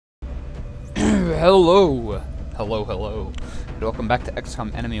Hello! Hello, hello. And welcome back to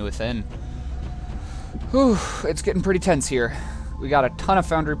XCOM Enemy Within. Whew, it's getting pretty tense here. We got a ton of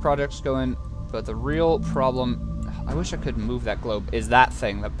foundry projects going, but the real problem, I wish I could move that globe, is that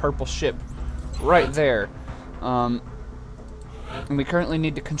thing, the purple ship right there. And we currently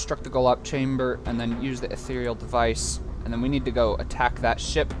need to construct the Golop chamber and then use the ethereal device, and then we need to go attack that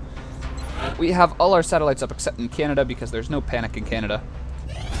ship. We have all our satellites up except in Canada because there's no panic in Canada.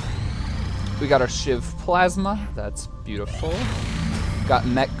 We got our Shiv Plasma, that's beautiful. Got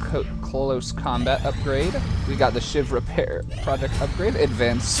Mech Close Combat upgrade. We got the Shiv Repair Project upgrade.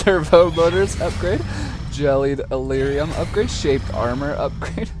 Advanced Servo Motors upgrade. Jellied Illyrium upgrade. Shaped Armor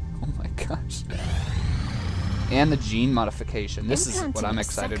upgrade. Oh my gosh. And the gene modification. This is what I'm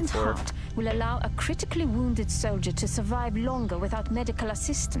excited for. Will allow a critically wounded soldier to survive longer without medical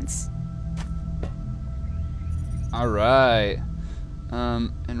assistance. Alright.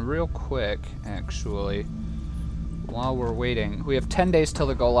 And real quick, actually, while we're waiting, we have 10 days till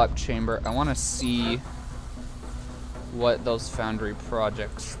the Golop chamber. I want to see what those foundry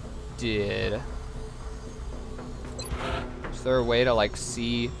projects did. Is there a way to, like,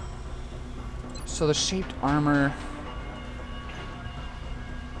 see? So the shaped armor...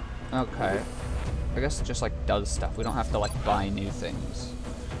 Okay. I guess it just, like, does stuff. We don't have to, like, buy new things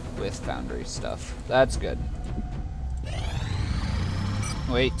with foundry stuff. That's good.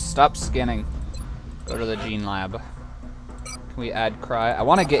 Wait, stop scanning. Go to the gene lab. Can we add Cry? I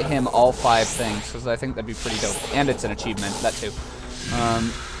want to get him all 5 things, because I think that'd be pretty dope. And it's an achievement, that too.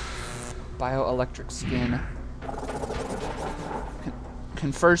 Bioelectric skin.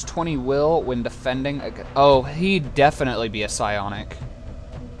 Confers 20 will when defending. Oh, he'd definitely be a psionic.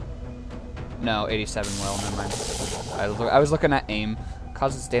 No, 87 will, never mind. I was looking at aim.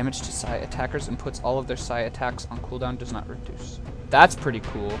 Causes damage to psi attackers and puts all of their psi attacks on cooldown, does not reduce. That's pretty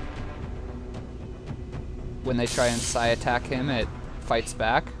cool. When they try and psi attack him, it fights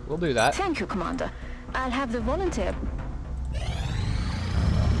back. We'll do that. Thank you, Commander. I'll have the volunteer.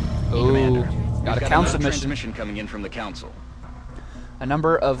 Ooh, got a council transmission coming in from the council. A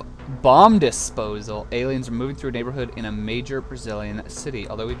number of bomb disposal. Aliens are moving through a neighborhood in a major Brazilian city.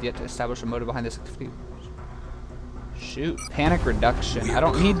 Although we've yet to establish a motive behind this activity. Shoot, panic reduction. I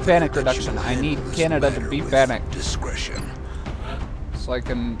don't need panic reduction. I need Canada to be panicked. Discretion. So I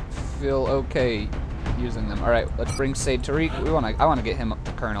can feel okay using them. All right, let's bring Said Tariq. I want to get him up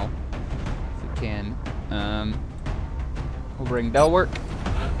to Colonel if we can. We'll bring Delwork.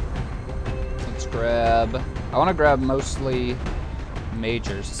 Let's grab. I want to grab mostly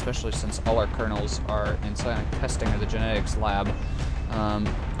majors, especially since all our colonels are in psionic testing or the genetics lab.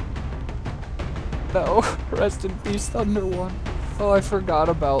 No, rest in peace, Thunder One. Oh, I forgot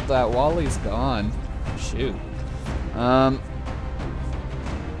about that. Wally's gone. Shoot.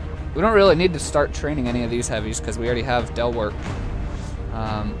 We don't really need to start training any of these heavies because we already have Delwork.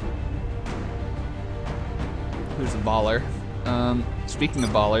 Who's a baller? Speaking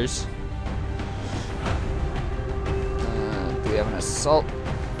of ballers, do we have an assault?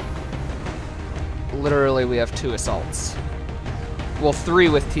 Literally, we have 2 assaults. Well, 3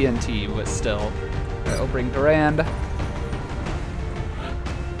 with TNT, but still. Alright, we'll bring Durand.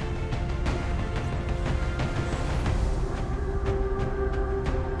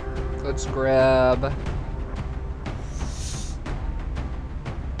 Let's grab...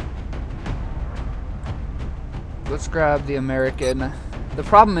 Let's grab the American. The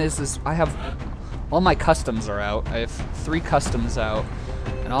problem is I have... All my customs are out. I have 3 customs out.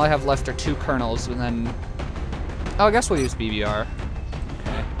 And all I have left are 2 colonels, and then... Oh, I guess we'll use BBR.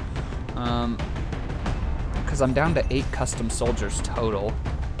 Okay. Because I'm down to 8 custom soldiers total,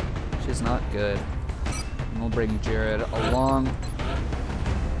 which is not good. And we'll bring Jared along.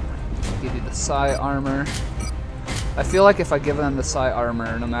 Give you the psi armor. I feel like if I give them the psi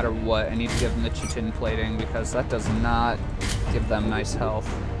armor, no matter what, I need to give them the chitin plating because that does not give them nice health.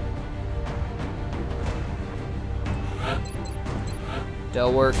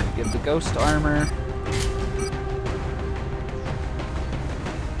 Delwork, give the ghost armor.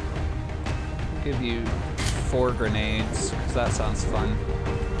 Give you 4 grenades, because that sounds fun.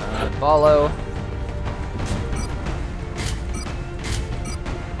 Balo.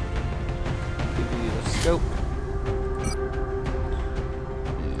 Give you the scope.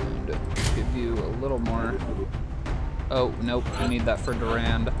 And give you a little more. Oh, nope, we need that for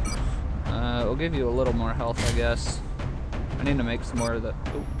Durand. We'll give you a little more health, I guess. I need to make some more of the...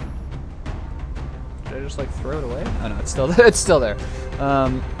 Oh. Did I just, like, throw it away? Oh, no, it's still there. It's still there.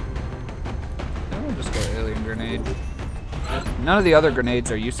 We'll just go alien grenade. None of the other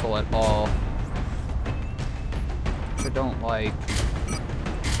grenades are useful at all. Which I don't like.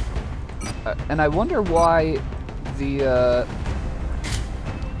 And I wonder why the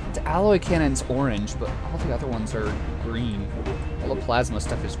alloy cannon's orange, but all the other ones are green. All the plasma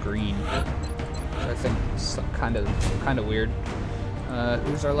stuff is green. Which I think is kind of weird.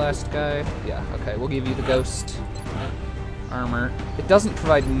 Who's our last guy? Yeah, okay, we'll give you the ghost armor. It doesn't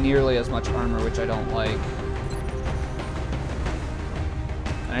provide nearly as much armor, which I don't like.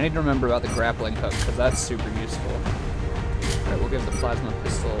 And I need to remember about the grappling hook, because that's super useful. Alright, we'll give the plasma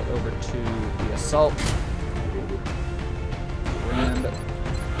pistol over to the assault. And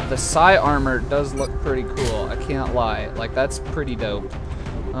the psi armor does look pretty cool, I can't lie. Like, that's pretty dope.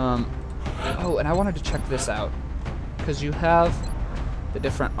 Oh, and I wanted to check this out. Because you have the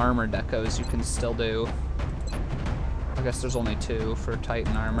different armor decos you can still do. I guess there's only 2 for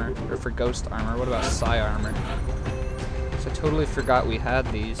Titan armor, or for Ghost armor. What about Psi armor? So I totally forgot we had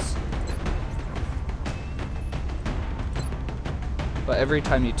these. But every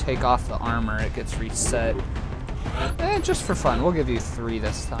time you take off the armor, it gets reset. And just for fun, we'll give you 3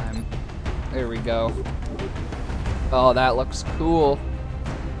 this time. There we go. Oh, that looks cool.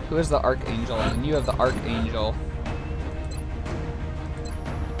 Who is the Archangel? And then you have the Archangel.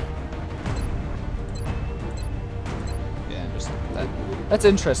 Yeah, just that. That's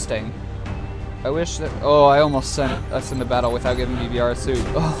interesting. I wish that. Oh, I almost sent us into battle without getting BBR suit.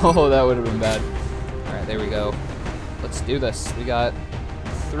 Oh, that would have been bad. All right, there we go. Let's do this. We got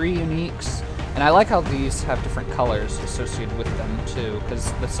 3 uniques. And I like how these have different colors associated with them too,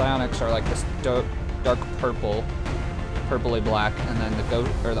 because the psionics are like this dark purple, purpley black, and then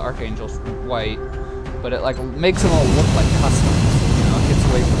the Archangel's white. But it like makes them all look like customs. You know, it gets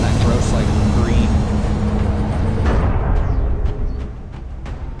away from that gross like green.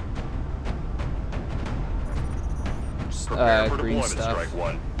 Green stuff.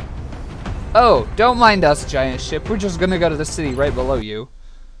 Oh, don't mind us, giant ship. We're just gonna go to the city right below you.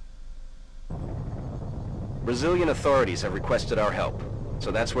 Brazilian authorities have requested our help, so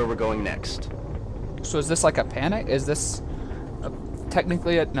that's where we're going next. So is this like a panic? Is this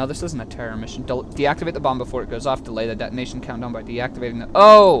technically a... No, this isn't a terror mission. Deactivate the bomb before it goes off. Delay the detonation countdown by deactivating the...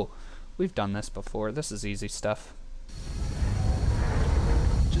 Oh! We've done this before. This is easy stuff.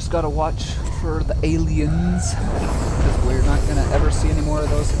 Just gotta watch for the aliens, because we're not gonna ever see any more of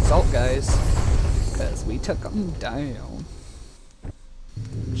those Exalt guys, because we took them down.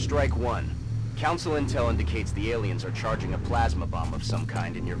 Strike 1. Council intel indicates the aliens are charging a plasma bomb of some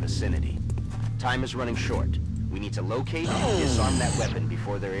kind in your vicinity. Time is running short. We need to locate and disarm that weapon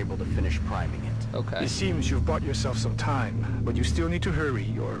before they're able to finish priming it. Okay. It seems you've bought yourself some time, but you still need to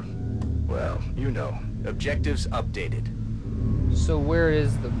hurry or, well, you know. Objectives updated. So where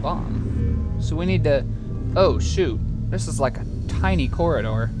is the bomb? So we need to... Oh, shoot. This is like a tiny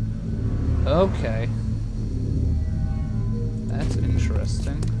corridor. Okay. That's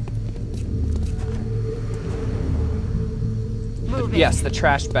interesting. Moving. Yes, the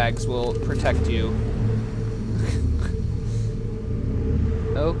trash bags will protect you.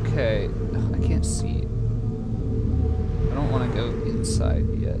 Okay. Ugh, I can't see. I don't want to go inside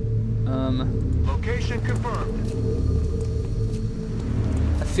yet. Location confirmed.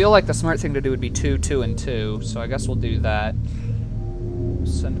 I feel like the smart thing to do would be 2, 2, and 2, so I guess we'll do that.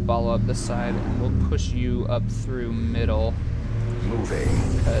 Send Balo up this side, and we'll push you up through middle. Moving.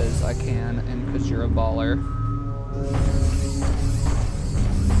 Because I can, and because you're a baller.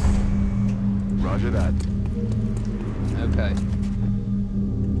 Roger that. Okay.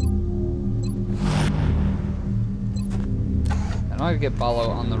 And I'm gonna get Balo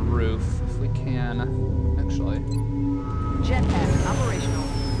on the roof if we can. Actually. Jetpack operational.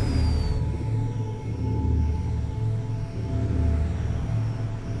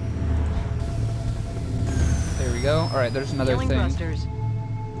 There we go. Alright, there's another Killing thing. thrusters.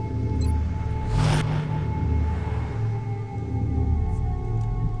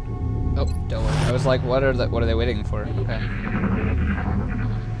 Oh, don't worry. I was like, what are they waiting for? Okay.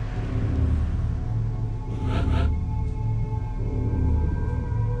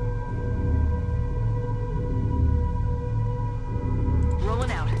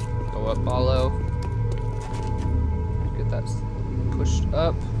 Rolling out. Go up, Balo. Get that pushed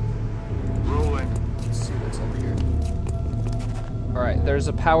up. Rolling. Let's see what's up here. Alright, there's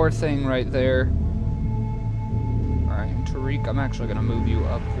a power thing right there. Alright, Tariq, I'm actually gonna move you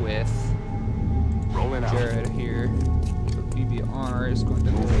up with Rolling out. Jared here. So BBR is going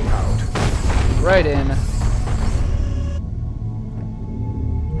to move out. Right in.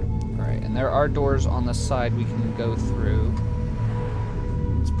 Alright, and there are doors on the side we can go through.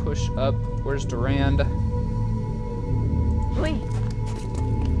 Let's push up. Where's Durand? Wait,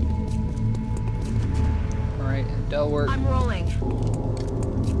 Alright, and Delwork. I'm rolling.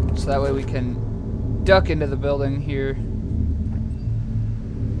 So that way we can duck into the building here.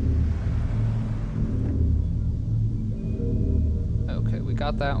 Okay, we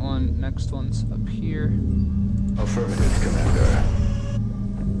got that one. Next one's up here. Affirmative, Commander.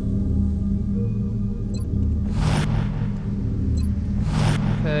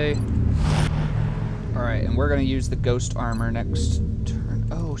 Okay. Alright, and we're going to use the ghost armor next turn.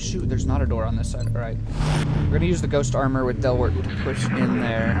 Oh, shoot, there's not a door on this side. Alright. We're going to use the ghost armor with Delwart to push in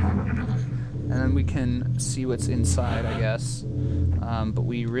there. And then we can see what's inside, I guess. But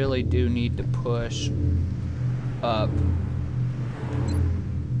we really do need to push up.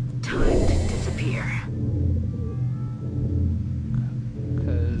 Time to disappear.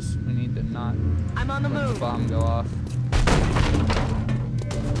 Because we need to not I'm on the let move. the bomb go off.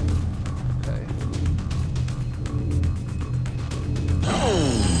 Okay.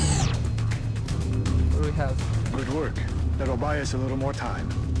 What do we have? Good work. That'll buy us a little more time.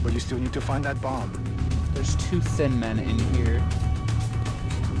 But you still need to find that bomb. There's 2 thin men in here.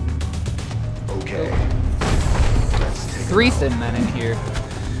 Okay. Let's take 3 thin men in here.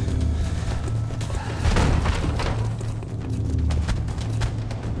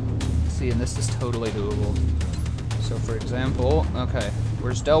 See, and this is totally doable. So for example, okay,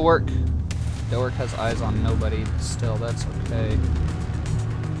 where's Delwart? Delwart has eyes on nobody still, that's okay.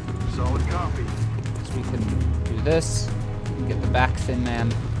 Solid copy. So we can do this, we can get the back thin man,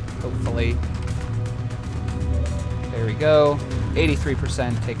 hopefully. There we go,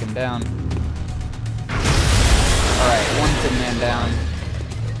 83% taken down. Alright, 1 thin man down.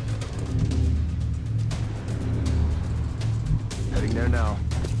 Heading there now.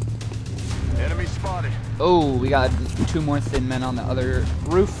 Enemy spotted. Oh, we got 2 more thin men on the other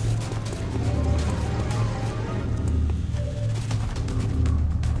roof.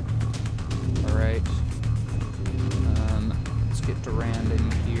 Alright. Let's get Durand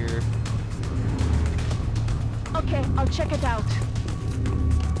in here. Okay, I'll check it out.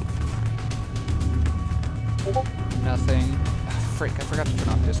 Nothing. Frick, I forgot to turn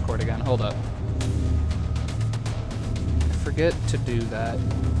off Discord again. Hold up. I forget to do that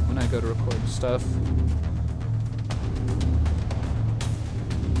when I go to record stuff.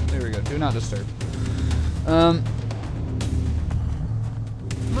 There we go. Do not disturb.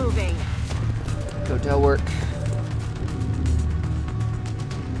 Moving. Go Delwart.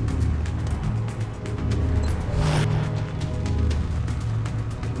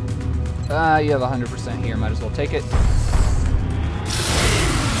 You have 100% here. Might as well take it.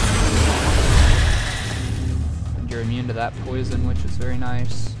 And you're immune to that poison, which is very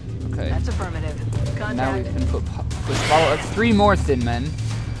nice. Okay. That's affirmative. Contact. Now we can push follow up 3 more thin men.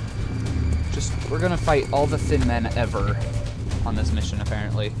 We're gonna fight all the thin men ever on this mission,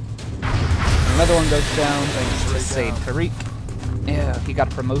 apparently. Another one goes down thanks to Said Tariq. Yeah, he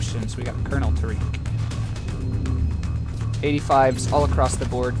got a promotion, so we got Colonel Tariq. 85s all across the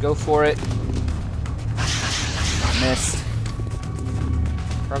board. Go for it. Missed.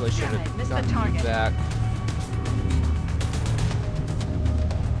 Probably should have Missed the gotten target. you back.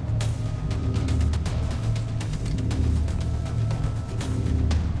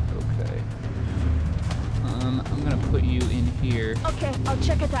 Okay. I'm gonna put you in here. Okay, I'll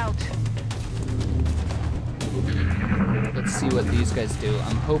check it out. Let's see what these guys do.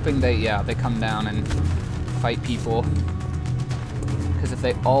 I'm hoping they come down and fight people. Because if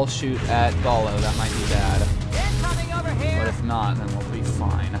they all shoot at Gallo, that might be bad. But if not, then we'll be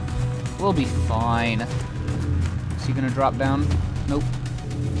fine. We'll be fine. Is he gonna drop down? Nope.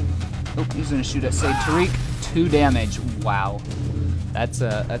 Nope, he's gonna shoot at Said Tariq. 2 damage. Wow. That's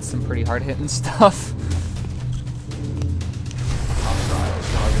some pretty hard hitting stuff.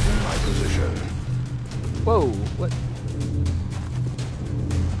 Hostiles targeting my position. Whoa, what?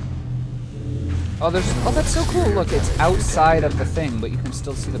 Oh, that's so cool. Look, it's outside of the thing, but you can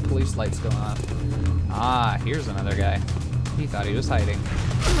still see the police lights going off. Ah, here's another guy. He thought he was hiding.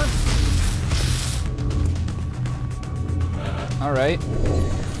 Alright.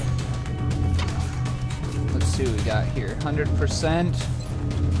 Let's see what we got here. 100%.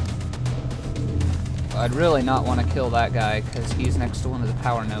 I'd really not want to kill that guy, because he's next to one of the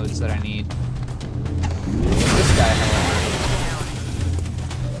power nodes that I need. This guy, however.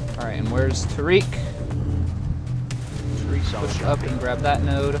 Alright, and where's Tariq? Tariq, push up and grab that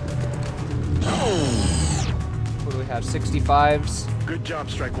node. What do we have? 65s. Good job,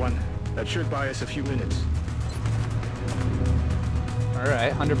 Strike One. That should buy us a few minutes.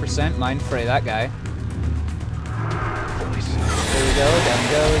 Alright, 100%. Mind fray that guy. There we go, down he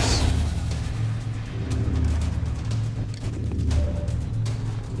goes.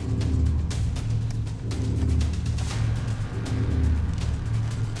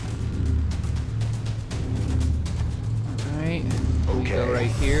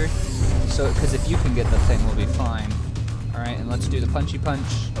 right here. So, because if you can get the thing, we'll be fine. Alright, and let's do the punchy punch.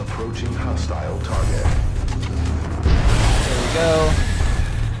 Approaching hostile target. There we go.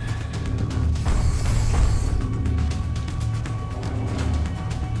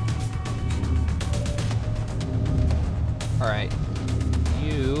 Alright.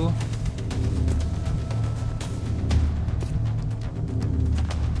 You...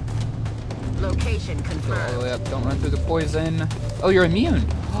 Location Go all confirmed. the way up. Don't run through the poison. Oh, you're immune.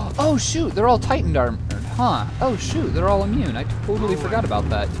 Oh, shoot. They're all Titan armored. Huh. Oh, shoot. They're all immune. I totally forgot about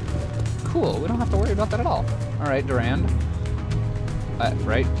that. Cool. We don't have to worry about that at all. Alright, Durand.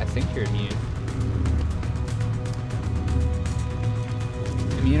 Right? I think you're immune.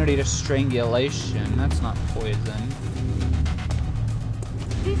 Immunity to strangulation. That's not poison.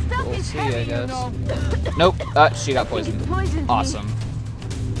 This stuff We'll is see, heavy, I you guess. know. Nope. She got poisoned. It poisoned me. Awesome.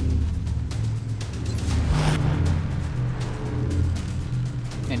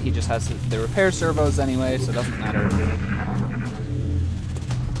 And he just has the repair servos anyway, so it doesn't matter. My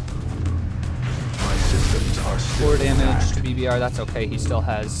systems are still 4 damage intact. to BBR, that's okay. He still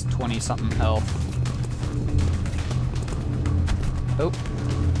has 20-something health. Oh.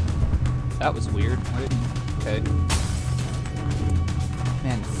 That was weird. Okay.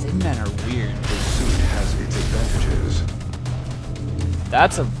 Man, thin men are weird. The suit has its advantages.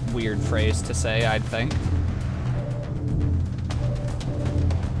 That's a weird phrase to say, I'd think.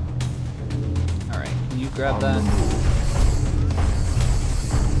 Alright, can you grab that?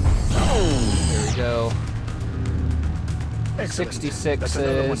 There we go. Excellent. 66 That's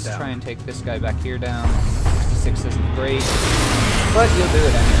another one is, down. try and take this guy back here down. 66 isn't great, but you'll do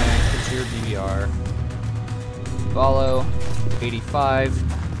it anyway, because you're BBR. Follow, 85,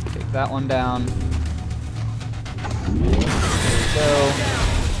 take that one down. There we go.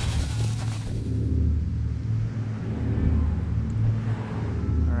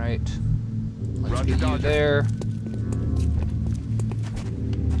 Alright, let's Roger, get you Dodger. there.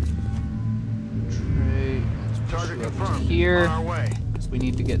 Trey, let's push Target you up to confirmed. here. On our way. So we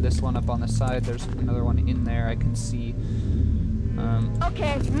need to get this one up on the side. There's another one in there I can see.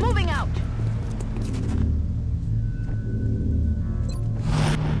 Okay, moving out.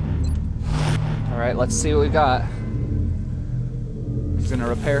 Alright, let's see what we got. He's gonna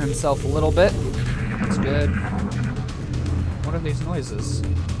repair himself a little bit. That's good. What are these noises?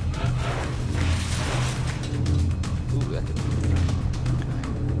 Ooh, that didn't...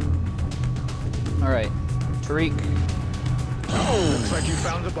 Okay. Alright, Tariq. Looks like you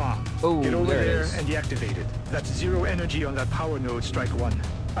found the bomb. Oh, Get over there it there is. and deactivate it. That's 0 energy on that power node, strike 1.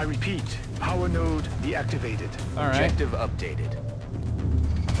 I repeat, power node deactivated. Alright. Objective updated.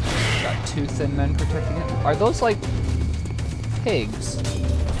 Got 2 thin men protecting it. Are those like pigs?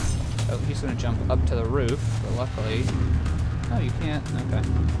 Oh, he's gonna jump up to the roof, but luckily... Oh, you can't? Okay.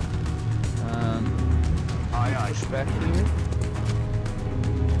 Push back here.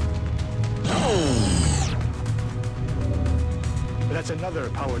 That's another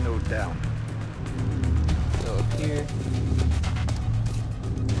power node down. Go up here.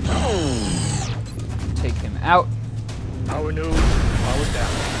 Take him out. Power node, power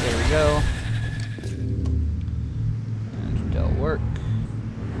down. There we go. And that'll work.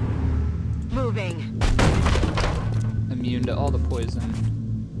 Moving. Immune to all the poison.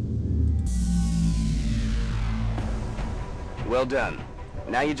 Well done.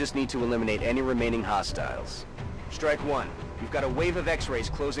 Now you just need to eliminate any remaining hostiles. Strike 1. You've got a wave of X-rays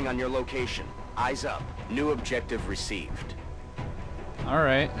closing on your location. Eyes up. New objective received.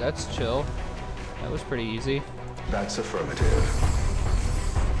 Alright, that's chill. That was pretty easy. That's affirmative.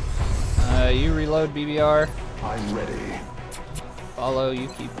 You reload BBR. I'm ready. Follow, you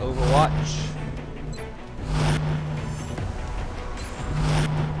keep Overwatch.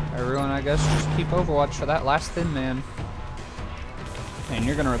 Everyone, I guess, just keep Overwatch for that last thin man. And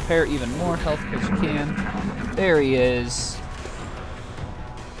you're gonna repair even more health because you can. There he is.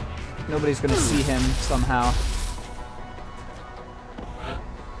 Nobody's gonna see him somehow.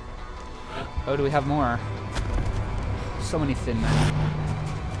 Oh, do we have more? So many thin men.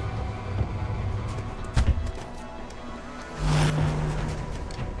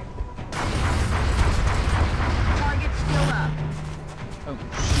 Target still up. Oh,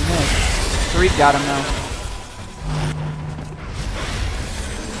 she missed. Tariq got him though.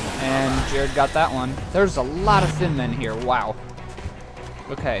 And Jared got that one. There's a lot of thin men here. Wow.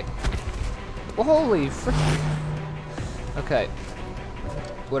 Okay. Well, holy frick. Okay.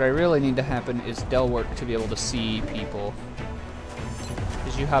 What I really need to happen is Del work to be able to see people.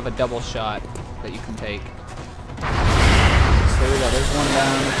 Because you have a double shot that you can take. So there we go. There's one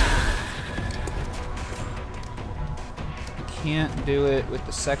down. can't do it with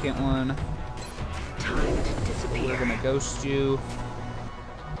the second one. Time to disappear. We're gonna ghost you.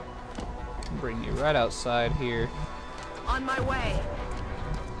 Bring you right outside here. On my way.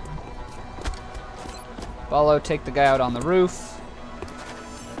 Follow, take the guy out on the roof.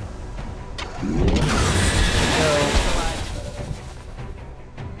 Go.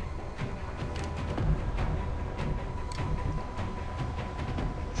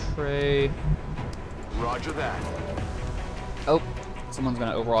 Trey. Roger that. Oh, someone's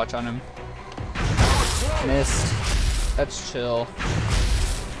gonna overwatch on him. Missed. That's chill.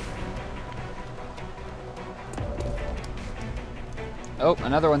 Oh,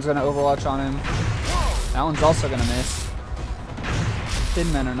 another one's gonna overwatch on him. That one's also gonna miss.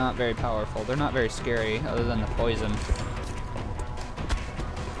 Thin men are not very powerful. They're not very scary, other than the poison.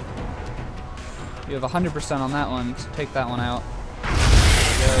 You have 100% on that one, so take that one out.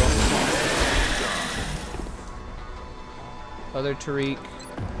 There we go. Other Tariq,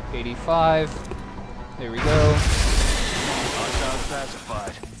 85. There we go.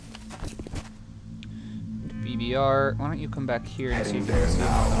 Classified. BBR, why don't you come back here and see if you can see him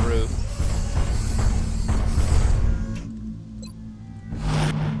on the roof.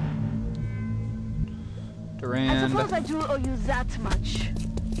 I Durand. suppose I do owe you that much.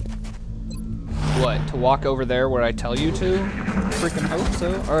 What, to walk over there where I tell you to? Freaking hope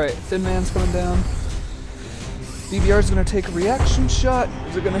so. Alright, Thin Man's coming down. BBR's gonna take a reaction shot.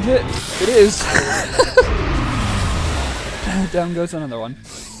 Is it gonna hit? It is. Down goes another one.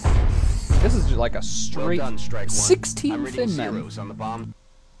 This is just like a straight Well done, Strike One. 16 I'm reading Thin Men. zeros on the bomb.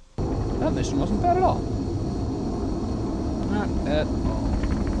 That mission wasn't bad at all. Not at all.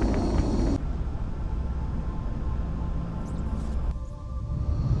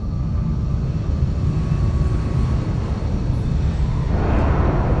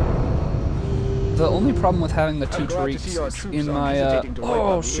 The only problem with having the two Tariqs is in my,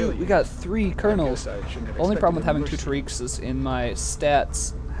 oh shoot, we got 3 colonels. The only problem with having 2 Tariqs is in my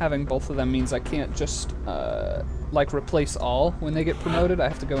stats, having both of them means I can't just, like, replace all when they get promoted. I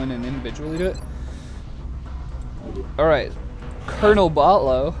have to go in and individually do it. Alright, Colonel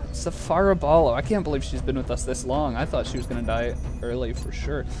Ballo, Safara Ballo. I can't believe she's been with us this long. I thought she was going to die early for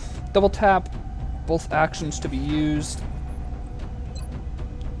sure. Double tap, both actions to be used.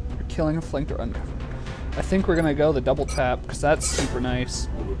 Killing a flanked or uncovered. I think we're gonna go the double tap because that's super nice.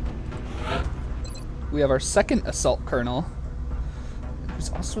 We have our second assault colonel, who's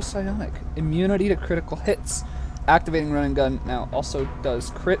also psionic. Immunity to critical hits. Activating run and gun now also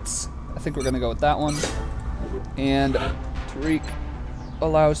does crits. I think we're gonna go with that one. And Tariq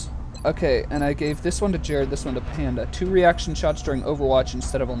allows. Okay, and I gave this one to Jared, this one to Panda. 2 reaction shots during Overwatch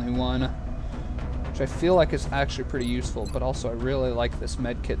instead of only 1. Which I feel like is actually pretty useful, but also I really like this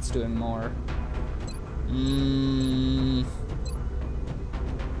medkit's doing more.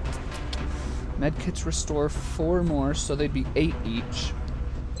 Medkits restore 4 more, so they'd be 8 each.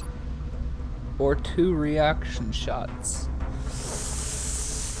 Or 2 reaction shots.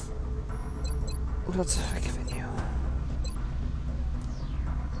 What else have I given you?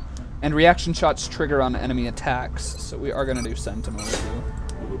 And reaction shots trigger on enemy attacks, so we are going to do Sentinel too.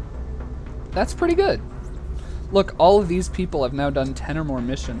 That's pretty good. Look, all of these people have now done 10 or more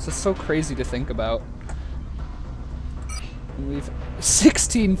missions. It's so crazy to think about. We've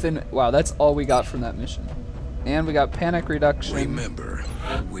 16 Thin. Wow, that's all we got from that mission. And we got panic reduction. Remember,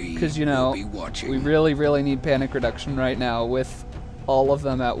 because you know we really, really need panic reduction right now with all of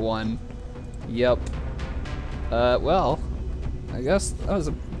them at 1. Yep. Well, I guess that was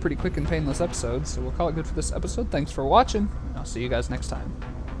a pretty quick and painless episode, so we'll call it good for this episode. Thanks for watching. I'll see you guys next time.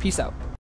 Peace out.